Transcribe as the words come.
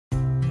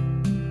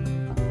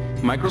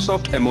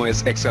Microsoft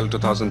MOS Excel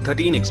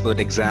 2013 Expert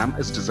exam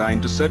is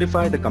designed to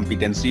certify the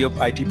competency of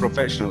IT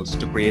professionals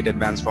to create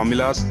advanced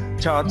formulas,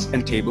 charts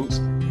and tables,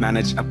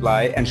 manage,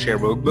 apply and share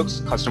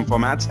workbooks, custom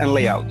formats and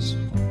layouts.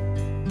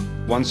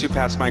 Once you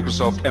pass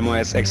Microsoft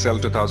MOS Excel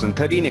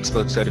 2013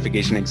 Expert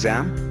certification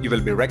exam, you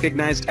will be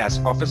recognized as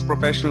office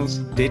professionals,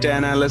 data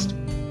analysts,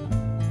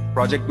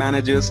 project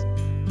managers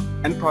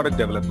and product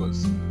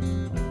developers.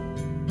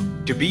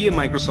 To be a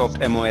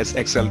Microsoft MOS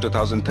Excel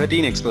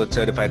 2013 Expert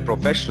Certified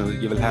Professional,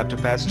 you will have to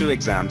pass two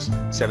exams,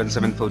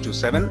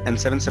 77427 and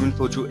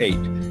 77428.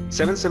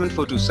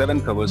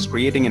 77427 covers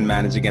creating and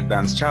managing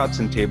advanced charts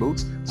and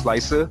tables,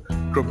 slicer,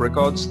 group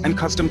records, and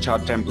custom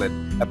chart template,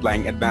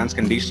 applying advanced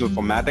conditional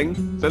formatting,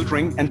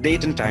 filtering, and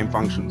date and time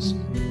functions.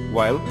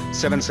 While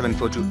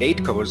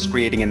 77428 covers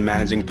creating and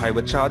managing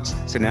pivot charts,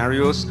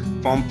 scenarios,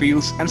 form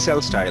fields, and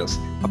cell styles,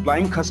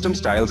 applying custom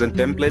styles and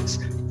templates,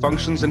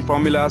 functions and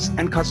formulas,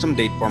 and custom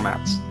date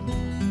formats.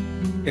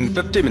 In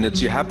 50 minutes,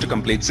 you have to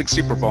complete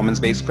 60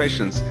 performance-based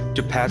questions.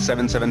 To pass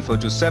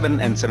 77427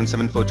 and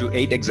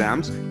 77428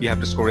 exams, you have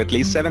to score at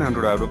least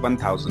 700 out of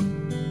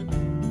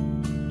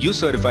 1000.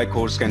 U-Certify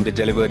course can be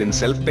delivered in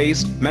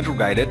self-paced,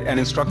 mentor-guided, and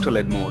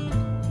instructor-led mode.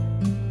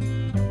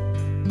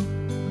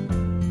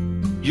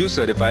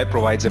 U-Certify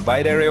provides a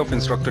wide array of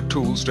instructor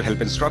tools to help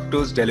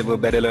instructors deliver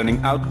better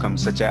learning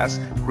outcomes, such as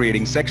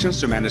creating sections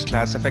to manage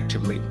class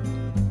effectively.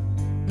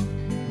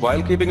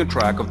 While keeping a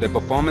track of their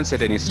performance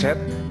at any step,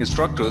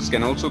 instructors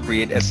can also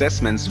create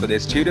assessments for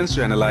their students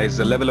to analyze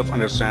the level of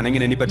understanding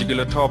in any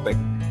particular topic.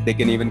 They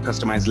can even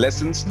customize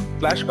lessons,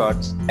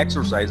 flashcards,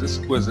 exercises,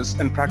 quizzes,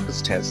 and practice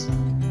tests.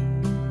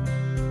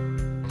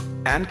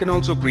 And can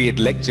also create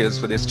lectures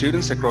for their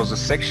students across the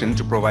section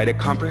to provide a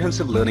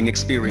comprehensive learning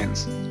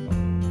experience.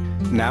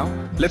 Now,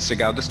 let's check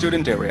out the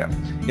student area.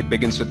 It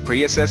begins with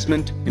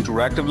pre-assessment,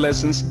 interactive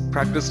lessons,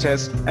 practice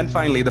tests, and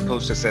finally the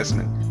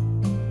post-assessment.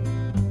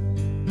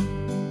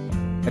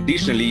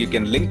 Additionally, you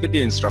can link with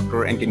your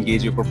instructor and can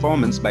gauge your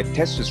performance by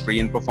test history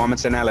and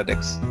performance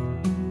analytics.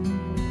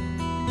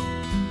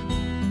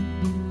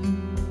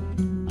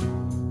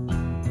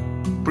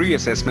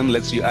 Pre-assessment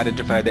lets you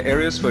identify the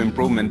areas for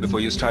improvement before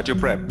you start your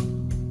prep.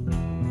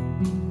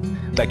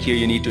 Like here,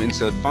 you need to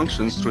insert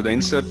functions through the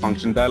Insert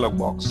Function dialog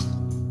box.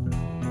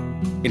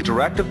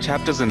 Interactive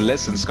chapters and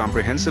lessons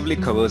comprehensively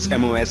covers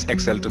MOS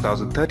Excel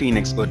 2013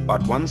 Expert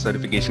Part 1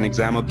 certification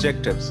exam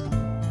objectives.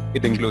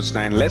 It includes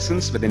 9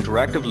 lessons with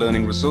interactive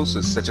learning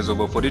resources such as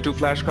over 42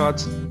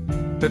 flashcards,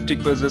 50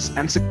 quizzes,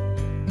 and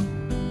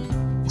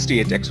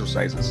 68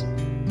 exercises.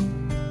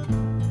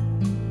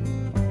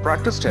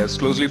 Practice tests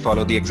closely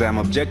follow the exam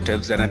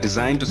objectives and are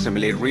designed to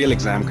simulate real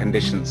exam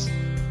conditions.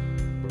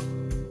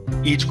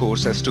 Each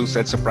course has 2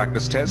 sets of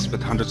practice tests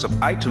with hundreds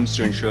of items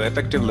to ensure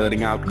effective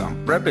learning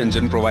outcome. Prep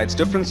Engine provides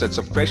different sets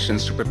of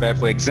questions to prepare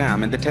for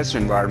exam in the test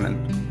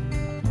environment.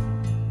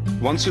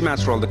 Once you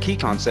master all the key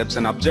concepts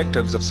and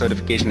objectives of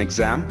certification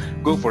exam,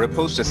 go for a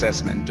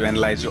post-assessment to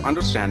analyze your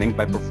understanding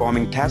by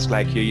performing tasks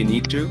like here you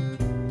need to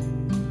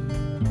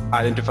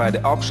identify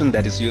the option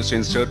that is used to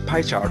insert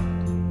pie chart.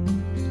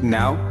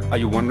 Now, are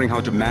you wondering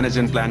how to manage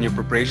and plan your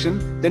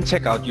preparation? Then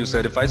check out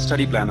U-Certify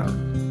Study Planner.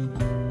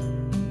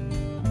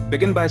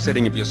 Begin by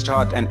setting up your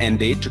start and end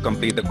date to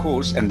complete the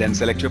course and then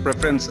select your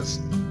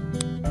preferences.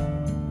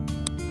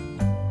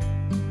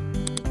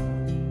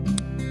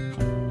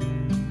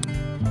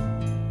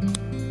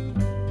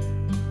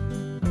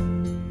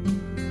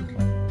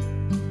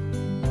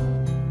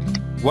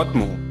 What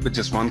more? With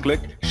just one click,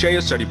 share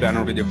your study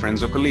planner with your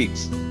friends or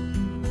colleagues.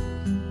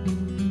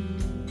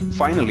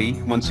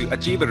 Finally, once you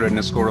achieve a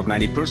readiness score of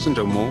 90%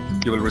 or more,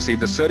 you will receive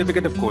the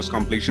certificate of course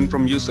completion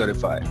from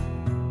U-Certify.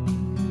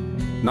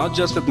 Not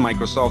just with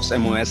Microsoft's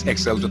MOS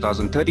Excel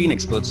 2013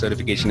 Expert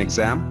Certification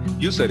exam,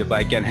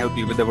 U-Certify can help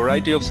you with a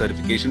variety of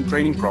certification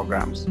training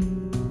programs.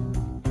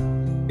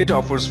 It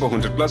offers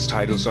 400 plus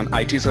titles on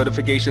IT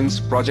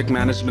certifications, project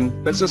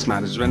management, business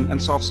management,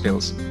 and soft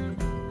skills.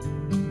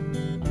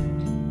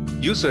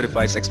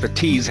 U-Certify's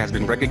expertise has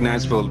been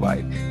recognized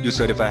worldwide.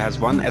 U-Certify has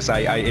won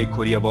SIIA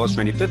Korea Awards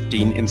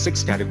 2015 in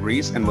 6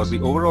 categories and was the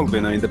overall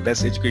winner in the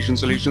Best Education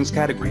Solutions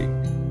category.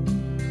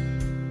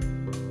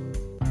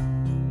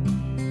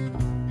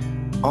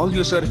 All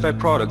U-Certify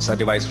products are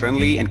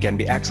device-friendly and can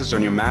be accessed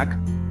on your Mac,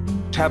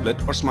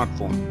 tablet, or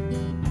smartphone.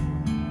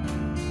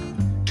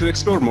 To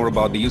explore more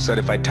about the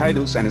U-Certify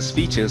titles and its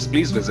features,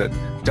 please visit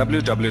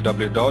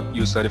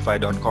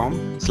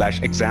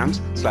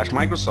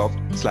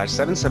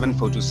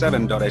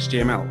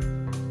www.ucertify.com/exams/Microsoft/77427.html.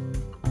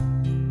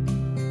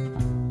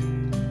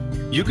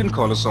 You can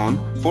call us on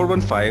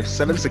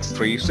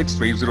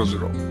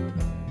 415-763-6300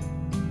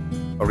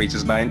 or reach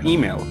us by an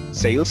email,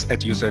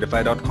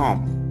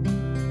 sales@ucertify.com.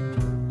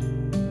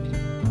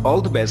 All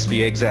the best for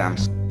your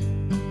exams.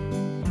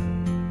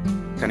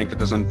 Connect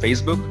with us on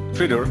Facebook,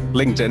 Twitter,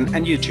 LinkedIn,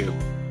 and YouTube.